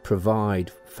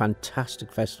provide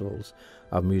fantastic festivals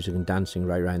of music and dancing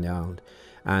right around the island.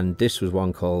 And this was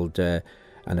one called, and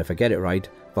if I get it right,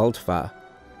 Voltva,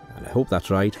 and I hope that's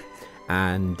right.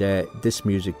 And this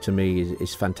music to me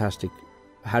is fantastic.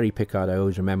 Harry Pickard, I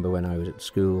always remember when I was at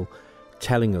school,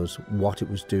 telling us what it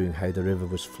was doing, how the river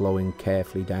was flowing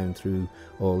carefully down through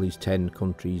all these 10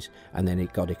 countries, and then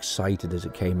it got excited as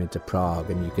it came into Prague,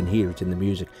 and you can hear it in the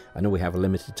music. I know we have a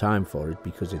limited time for it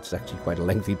because it's actually quite a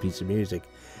lengthy piece of music,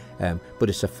 but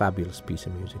it's a fabulous piece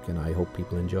of music, and I hope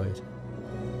people enjoy it.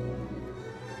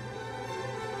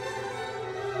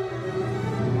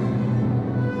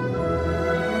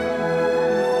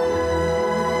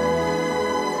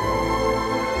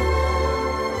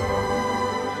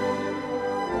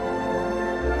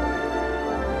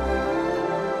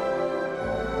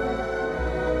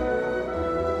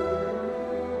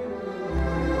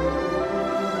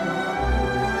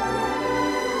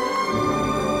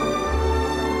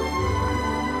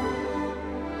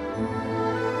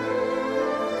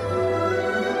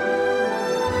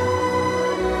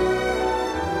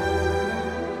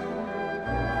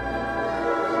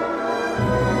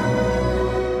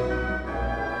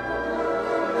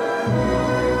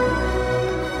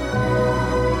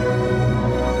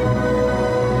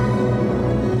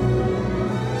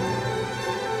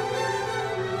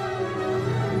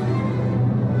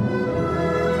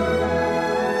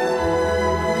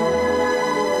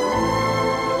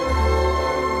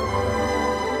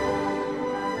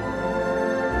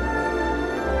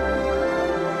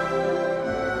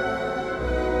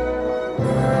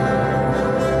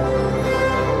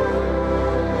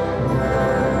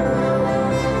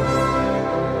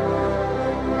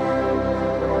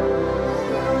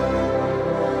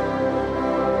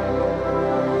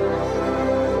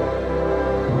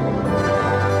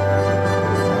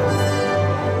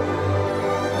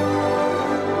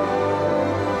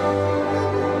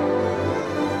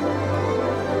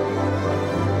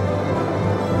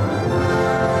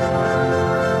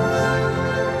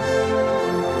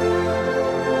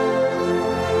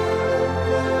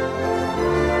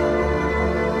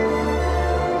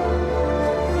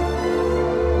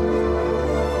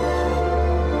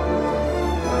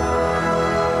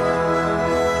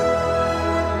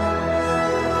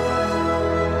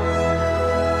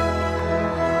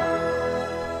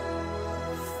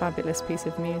 Fabulous piece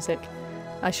of music.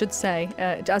 I should say,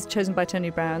 as chosen by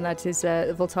Tony Brown, that is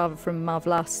Voltava from Mar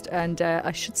Vlast. And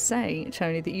I should say,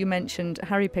 Tony, that you mentioned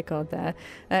Harry Pickard there.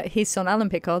 His son, Alan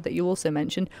Pickard, that you also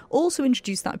mentioned, also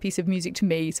introduced that piece of music to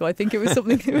me. So I think it was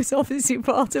something that was obviously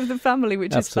part of the family,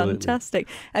 which Absolutely. is fantastic.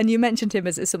 And you mentioned him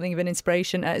as something of an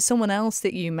inspiration. Someone else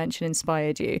that you mentioned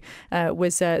inspired you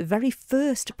was the very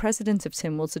first president of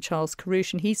Tynwald, Sir Charles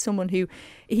Carruth. And he's someone who,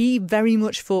 he very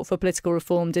much fought for political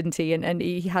reform, didn't he? And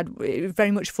he had very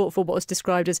much fought for what was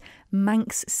described as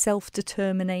Manx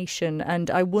self-determination. And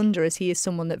I wonder, as he is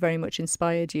someone that very much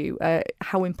inspired you,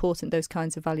 how important those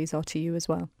kinds of values are to you as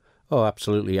well. Oh,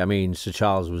 absolutely. I mean, Sir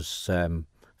Charles was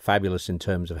fabulous in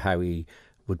terms of how he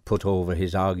would put over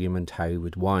his argument, how he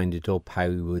would wind it up, how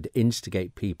he would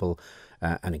instigate people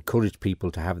and encourage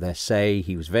people to have their say.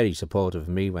 He was very supportive of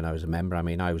me when I was a member. I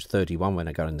mean, I was 31 when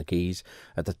I got in the keys.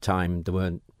 At the time, there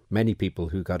weren't many people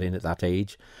who got in at that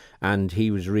age, and he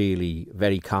was really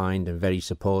very kind and very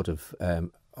supportive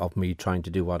of me trying to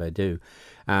do what I do.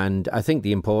 And I think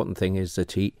the important thing is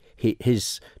that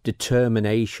his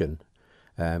determination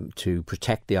to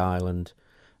protect the island,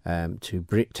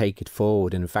 to take it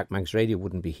forward. And in fact, Manx Radio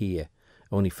wouldn't be here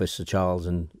only for Sir Charles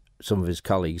and some of his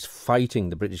colleagues fighting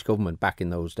the British government back in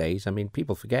those days. I mean,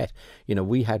 people forget,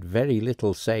 we had very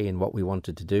little say in what we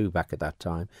wanted to do back at that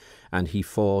time. And he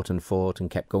fought and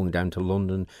kept going down to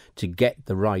London to get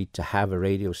the right to have a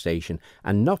radio station.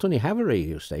 And not only have a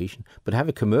radio station, but have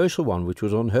a commercial one, which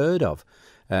was unheard of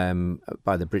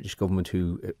by the British government,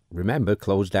 who, remember,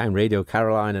 closed down Radio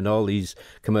Caroline and all these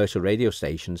commercial radio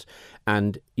stations.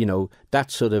 And,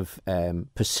 that sort of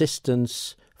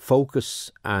persistence,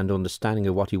 focus and understanding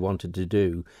of what he wanted to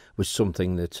do was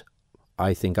something that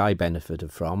I think I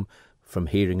benefited from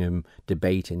hearing him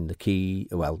debate in the Quay,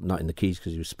 well, not in the Quays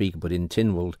because he was speaker, but in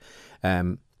Tynwald,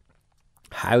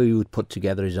 how he would put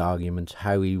together his arguments,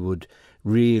 how he would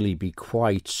really be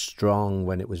quite strong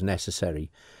when it was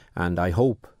necessary. And I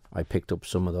hope I picked up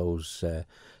some of those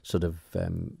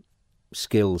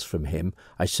skills from him.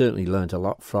 I certainly learnt a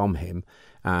lot from him,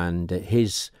 and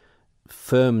his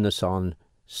firmness on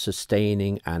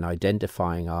sustaining and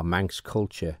identifying our Manx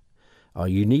culture, our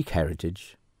unique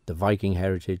heritage, the Viking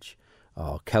heritage,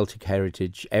 our Celtic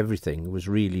heritage, everything was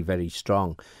really very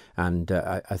strong. And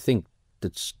I think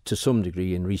that to some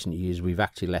degree in recent years we've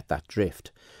actually let that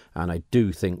drift. And I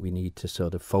do think we need to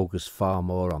sort of focus far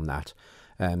more on that,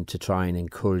 to try and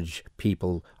encourage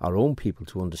people, our own people,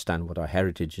 to understand what our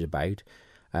heritage is about.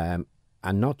 And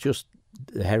not just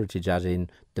the heritage as in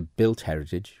the built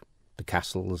heritage, the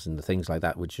castles and the things like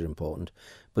that, which are important,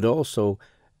 but also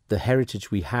the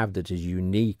heritage we have that is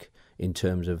unique in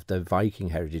terms of the Viking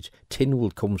heritage.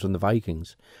 Tynwald comes from the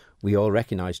Vikings. We all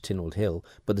recognise Tynwald Hill,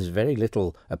 but there's very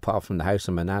little apart from the House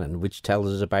of Manannan which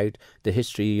tells us about the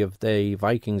history of the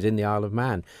Vikings in the Isle of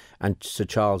Man. And Sir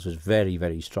Charles was very,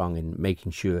 very strong in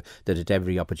making sure that at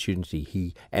every opportunity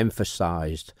he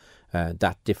emphasised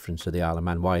that difference of the Isle of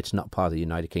Man, why it's not part of the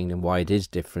United Kingdom, why it is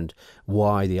different,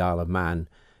 why the Isle of Man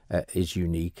is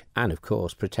unique, and of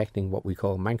course protecting what we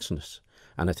call Manxness.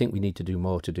 And I think we need to do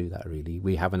more to do that, really.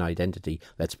 We have an identity,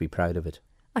 let's be proud of it.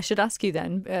 I should ask you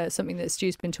then, something that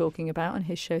Stu's been talking about on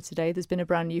his show today. There's been a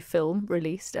brand new film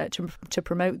released to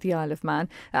promote the Isle of Man.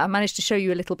 I managed to show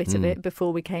you a little bit of it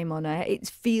before we came on air. It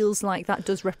feels like that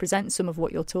does represent some of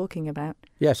what you're talking about.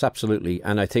 Yes, absolutely.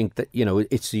 And I think that,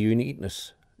 it's the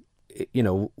uniqueness.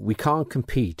 We can't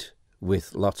compete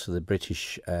with lots of the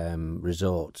British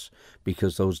resorts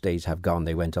because those days have gone.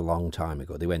 They went a long time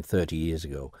ago. They went 30 years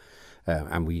ago.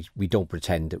 And we don't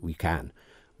pretend that we can.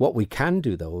 What we can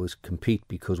do, though, is compete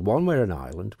because, one, we're an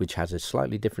island, which has a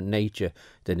slightly different nature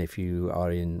than if you are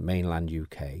in mainland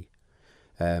UK.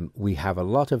 We have a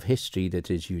lot of history that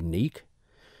is unique.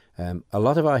 A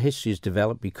lot of our history is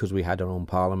developed because we had our own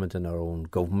parliament and our own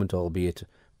government, albeit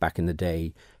back in the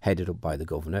day headed up by the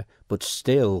governor, but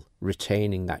still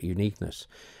retaining that uniqueness.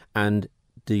 And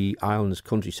the island's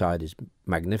countryside is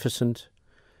magnificent.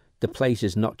 The place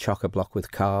is not chock-a-block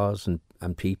with cars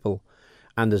and people.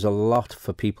 And there's a lot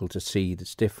for people to see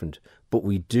that's different. But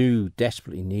we do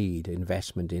desperately need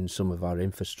investment in some of our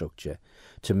infrastructure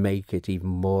to make it even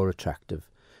more attractive,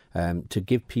 to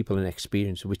give people an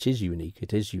experience which is unique.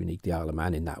 It is unique, the Isle of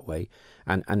Man, in that way.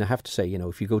 And I have to say,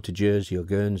 if you go to Jersey or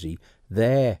Guernsey,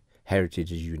 their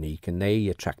heritage is unique and they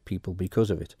attract people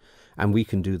because of it. And we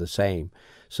can do the same.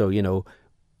 So,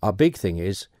 our big thing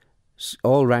is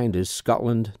all round us,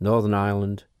 Scotland, Northern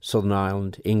Ireland, Southern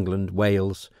Ireland, England,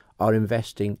 Wales, are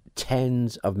investing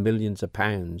tens of millions of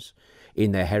pounds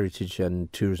in their heritage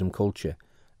and tourism culture.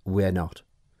 We're not.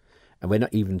 And we're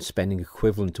not even spending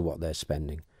equivalent to what they're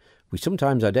spending. We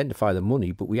sometimes identify the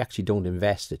money, but we actually don't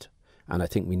invest it. And I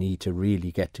think we need to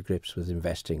really get to grips with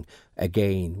investing.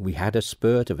 Again, we had a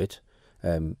spurt of it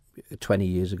 20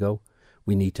 years ago.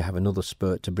 We need to have another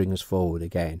spurt to bring us forward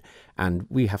again. And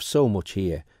we have so much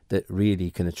here that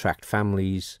really can attract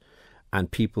families and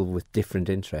people with different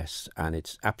interests, and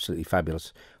it's absolutely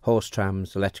fabulous. Horse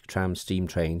trams, electric trams, steam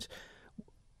trains,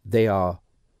 they are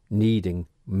needing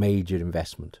major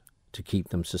investment to keep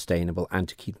them sustainable and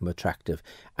to keep them attractive.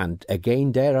 And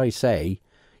again, dare I say,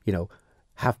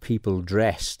 have people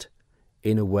dressed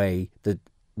in a way that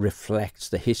reflects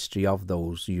the history of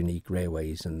those unique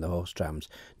railways and the horse trams,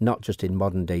 not just in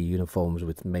modern day uniforms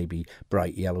with maybe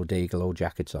bright yellow day-glow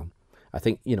jackets on. I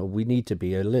think, we need to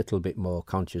be a little bit more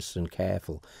conscious and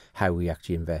careful how we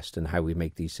actually invest and how we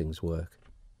make these things work.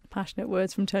 Passionate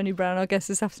words from Tony Brown, our guest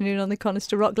this afternoon on the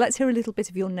Conister Rock. Let's hear a little bit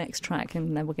of your next track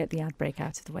and then we'll get the ad break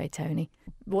out of the way, Tony.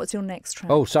 What's your next track?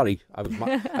 Oh, sorry.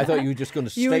 I thought you were just going to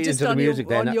stay into the music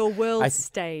then. On your world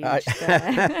stage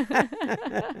there.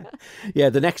 Yeah,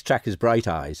 the next track is Bright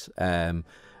Eyes,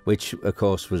 which, of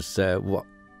course, was what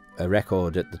a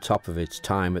record at the top of its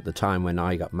time at the time when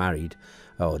I got married,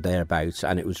 or thereabouts,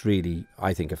 and it was really,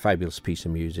 I think, a fabulous piece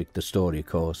of music. The story, of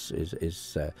course,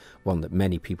 is one that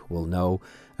many people will know.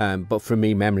 But for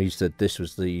me, memories that this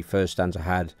was the first dance I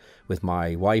had with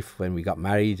my wife when we got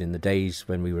married in the days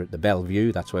when we were at the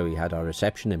Bellevue. That's where we had our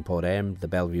reception in Port Em, the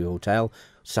Bellevue Hotel,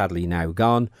 sadly now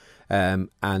gone.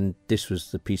 And this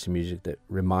was the piece of music that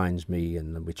reminds me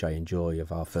and which I enjoy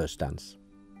of our first dance.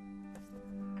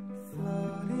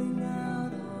 Floating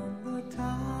out on the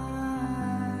tide,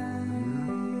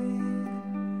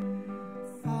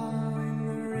 following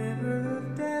the river of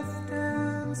death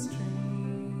downstream.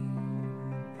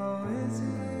 Oh, is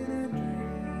it a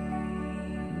dream?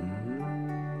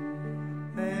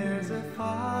 There's a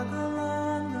fog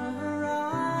along the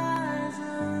horizon,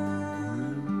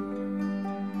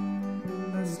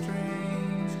 a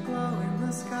strange glow in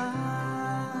the sky.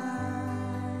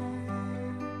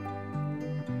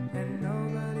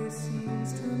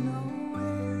 Seems to know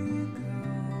where you go,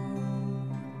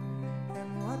 and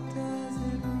what does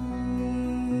it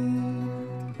mean?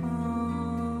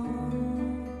 Oh,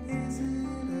 is it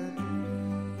a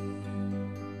dream?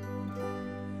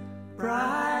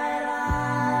 Bright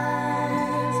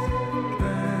eyes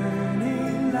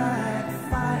burning like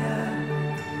fire,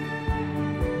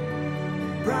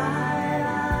 bright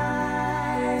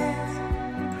eyes,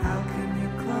 how can you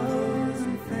close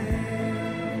and fade?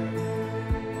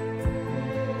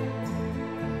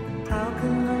 How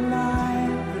can the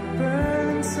light that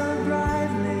burns so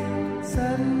brightly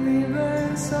suddenly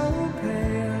burn so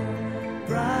pale?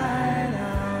 Bright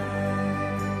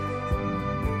eyes.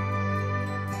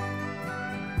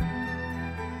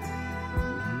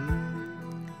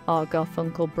 Our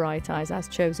Garfunkel Bright Eyes, as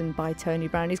chosen by Tony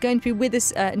Brown. He's going to be with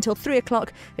us until 3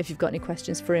 o'clock. If you've got any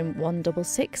questions for him,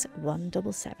 166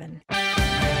 177. The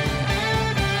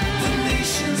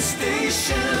Nation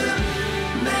Station.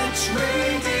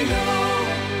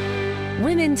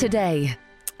 Women Today.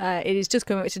 It is just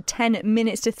coming up to 10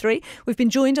 minutes to 3. We've been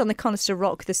joined on the Conister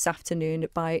Rock this afternoon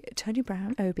by Tony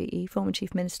Brown OBE, former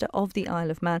Chief Minister of the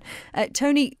Isle of Man.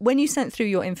 Tony, when you sent through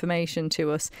your information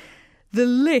to us, the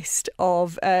list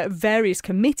of various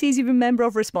committees you've been a member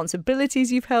of, responsibilities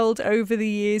you've held over the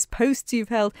years, posts you've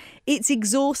held, it's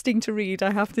exhausting to read,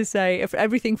 I have to say.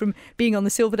 Everything from being on the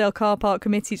Silverdale Car Park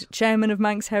Committee to chairman of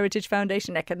Manx Heritage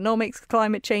Foundation, economics,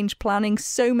 climate change, planning,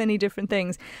 so many different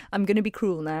things. I'm going to be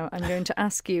cruel now. I'm going to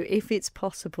ask you if it's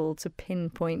possible to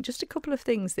pinpoint just a couple of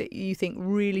things that you think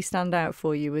really stand out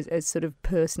for you as sort of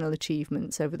personal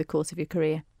achievements over the course of your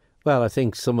career. Well, I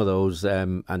think some of those,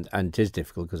 and it is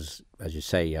difficult because, as you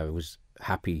say, I was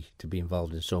happy to be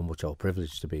involved in so much, or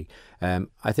privileged to be.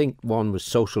 I think one was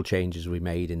social changes we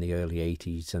made in the early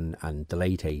 80s and the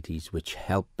late 80s, which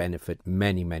helped benefit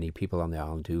many, many people on the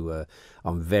island who were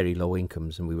on very low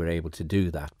incomes, and we were able to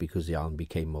do that because the island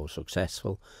became more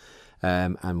successful,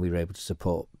 and we were able to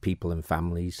support people and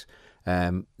families.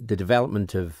 The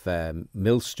development of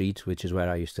Mill Street, which is where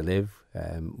I used to live,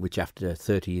 which after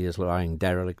 30 years lying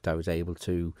derelict, I was able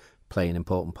to play an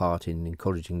important part in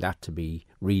encouraging that to be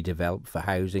redeveloped for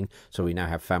housing. So we now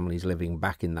have families living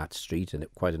back in that street, and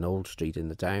quite an old street in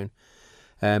the town.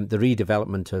 The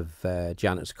redevelopment of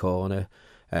Janet's Corner,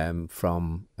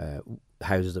 from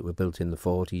houses that were built in the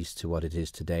 40s to what it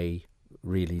is today,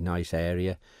 really nice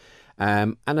area.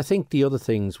 And I think the other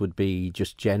things would be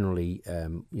just generally,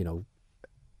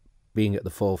 being at the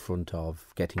forefront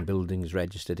of getting buildings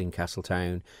registered in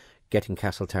Castetown, getting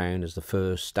Castetown as the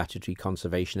first statutory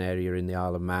conservation area in the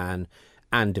Isle of Man,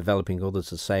 and developing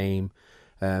others the same.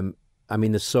 I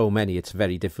mean, there's so many, it's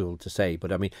very difficult to say.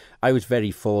 But I mean, I was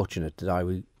very fortunate that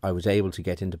I was able to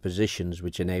get into positions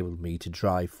which enabled me to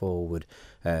drive forward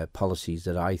policies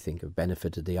that I think have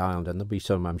benefited the island. And there'll be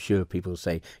some, I'm sure people will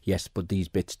say, yes, but these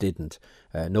bits didn't.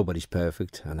 Nobody's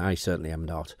perfect, and I certainly am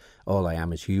not. All I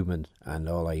am is human, and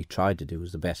all I tried to do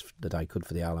was the best that I could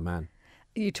for the Isle of Man.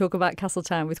 You talk about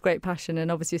Castetown with great passion,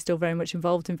 and obviously you're still very much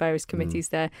involved in various committees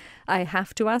there. I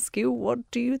have to ask you, what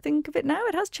do you think of it now?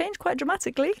 It has changed quite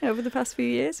dramatically over the past few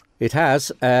years. It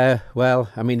has. Well,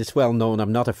 I mean, it's well known.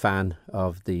 I'm not a fan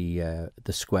of the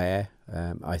square.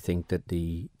 I think that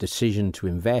the decision to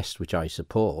invest, which I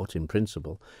support in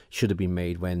principle, should have been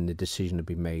made when the decision had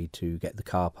been made to get the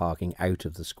car parking out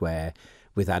of the square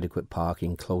with adequate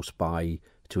parking close by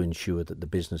to ensure that the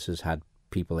businesses had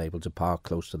people able to park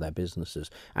close to their businesses,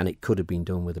 and it could have been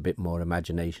done with a bit more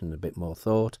imagination, a bit more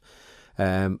thought.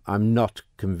 I'm not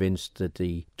convinced that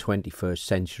the 21st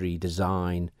century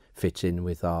design fits in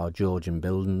with our Georgian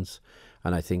buildings,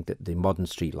 and I think that the modern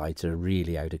street lights are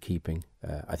really out of keeping.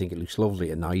 I think it looks lovely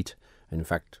at night, and in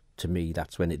fact to me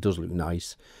that's when it does look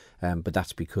nice, but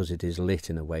that's because it is lit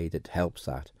in a way that helps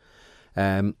that.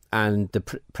 And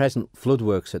the present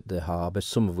floodworks at the harbour,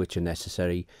 some of which are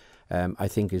necessary, I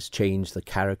think has changed the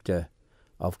character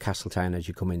of Castetown as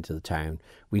you come into the town.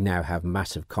 We now have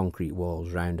massive concrete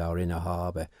walls around our inner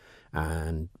harbour,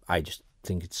 and I just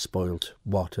think it's spoilt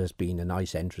what has been a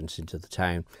nice entrance into the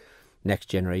town. Next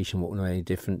generation won't know any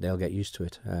different. They'll get used to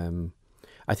it.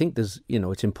 I think there's,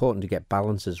 it's important to get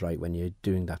balances right when you're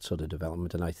doing that sort of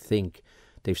development, and I think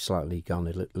they've slightly gone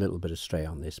a little bit astray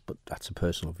on this, but that's a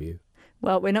personal view.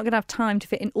 Well, we're not going to have time to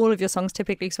fit in all of your songs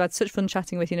typically because I've had such fun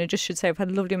chatting with you. And I just should say I've had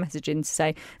a lovely message in to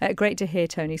say, great to hear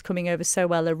Tony's coming over so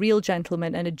well, a real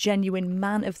gentleman and a genuine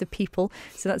man of the people.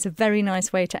 So that's a very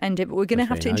nice way to end it. But we're going to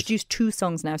have to introduce two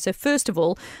songs now. So first of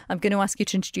all, I'm going to ask you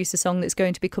to introduce a song that's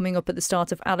going to be coming up at the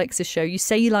start of Alex's show. You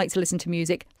say you like to listen to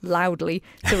music loudly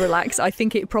to relax. I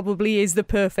think it probably is the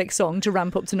perfect song to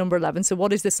ramp up to number 11. So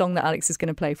what is the song that Alex is going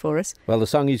to play for us? Well, the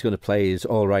song he's going to play is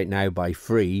All Right Now by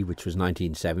Free, which was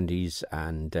 1970s.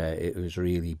 And it was a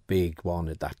really big one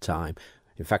at that time.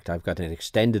 In fact, I've got an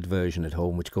extended version at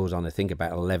home which goes on, I think,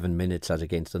 about 11 minutes as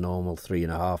against the normal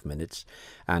 3.5 minutes.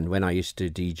 And when I used to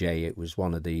DJ, it was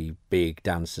one of the big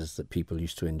dances that people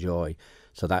used to enjoy.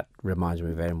 So that reminds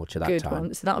me very much of that Good time.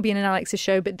 One. So that'll be in an Alex's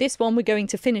show. But this one we're going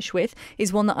to finish with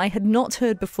is one that I had not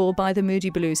heard before by the Moody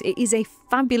Blues. It is a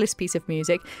fabulous piece of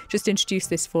music. Just introduce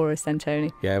this for us then,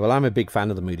 Tony. Yeah, well, I'm a big fan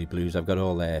of the Moody Blues. I've got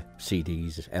all their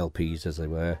CDs, LPs as they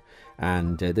were.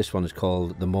 And this one is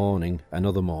called The Morning,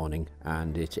 Another Morning.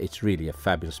 And it's really a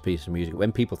fabulous piece of music.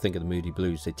 When people think of the Moody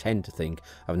Blues, they tend to think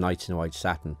of Nights in White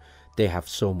Satin. They have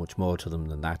so much more to them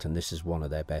than that, and this is one of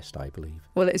their best, I believe.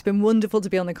 Well, it's been wonderful to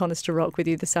be on the Conister Rock with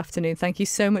you this afternoon. Thank you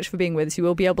so much for being with us. You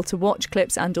will be able to watch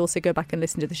clips and also go back and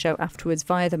listen to the show afterwards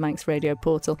via the Manx Radio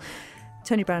portal.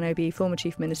 Tony Brown OBE, former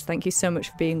Chief Minister, thank you so much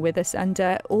for being with us, and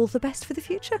all the best for the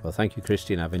future. Well, thank you,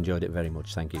 Christy, and I've enjoyed it very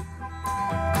much. Thank you.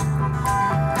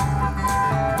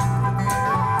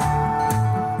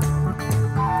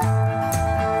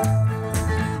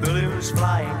 Balloons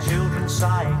flying, children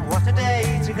sighing, what a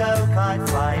day to go kite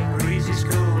flying. Breezes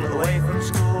cool, away from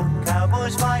school,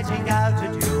 cowboys fighting out a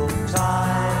duel.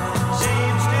 Time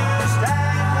seems to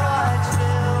stand quite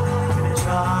still in a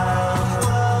child's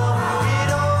world, it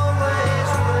always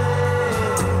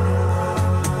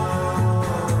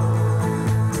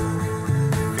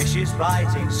will. Fishes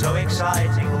biting, so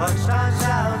exciting, lunchtime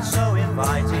sounds so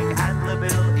inviting, and the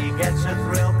bill, he gets a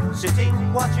thrill,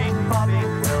 sitting, watching,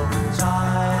 bobbing will.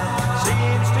 Time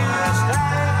seems to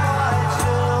stand quite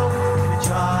still in a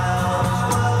child's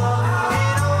world,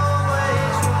 it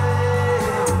always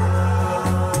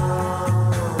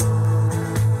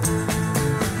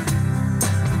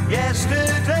will.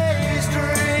 Yesterday's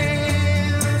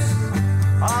dreams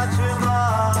are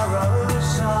tomorrow's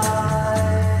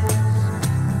sighs.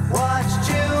 Watch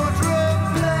children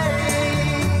play,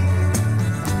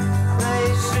 they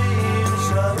seem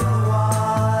so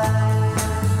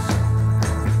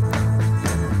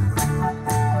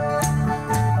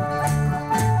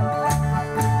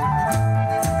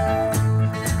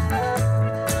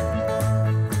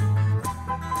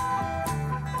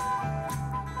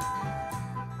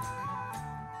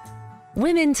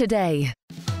Women Today.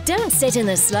 Don't sit in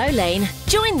the slow lane.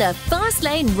 Join the fast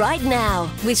lane right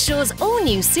now with Shaw's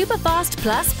all-new Superfast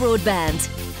Plus broadband.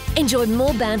 Enjoy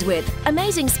more bandwidth,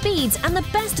 amazing speeds and the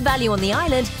best value on the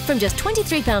island from just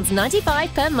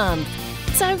 £23.95 per month.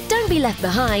 So don't be left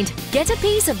behind. Get a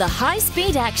piece of the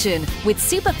high-speed action with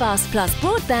Superfast Plus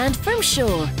broadband from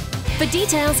Shaw. For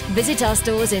details, visit our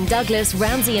stores in Douglas,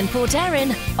 Ramsey and Port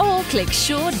Erin or click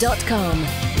shaw.com.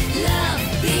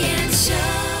 Love being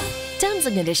Shaw. Terms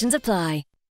and conditions apply.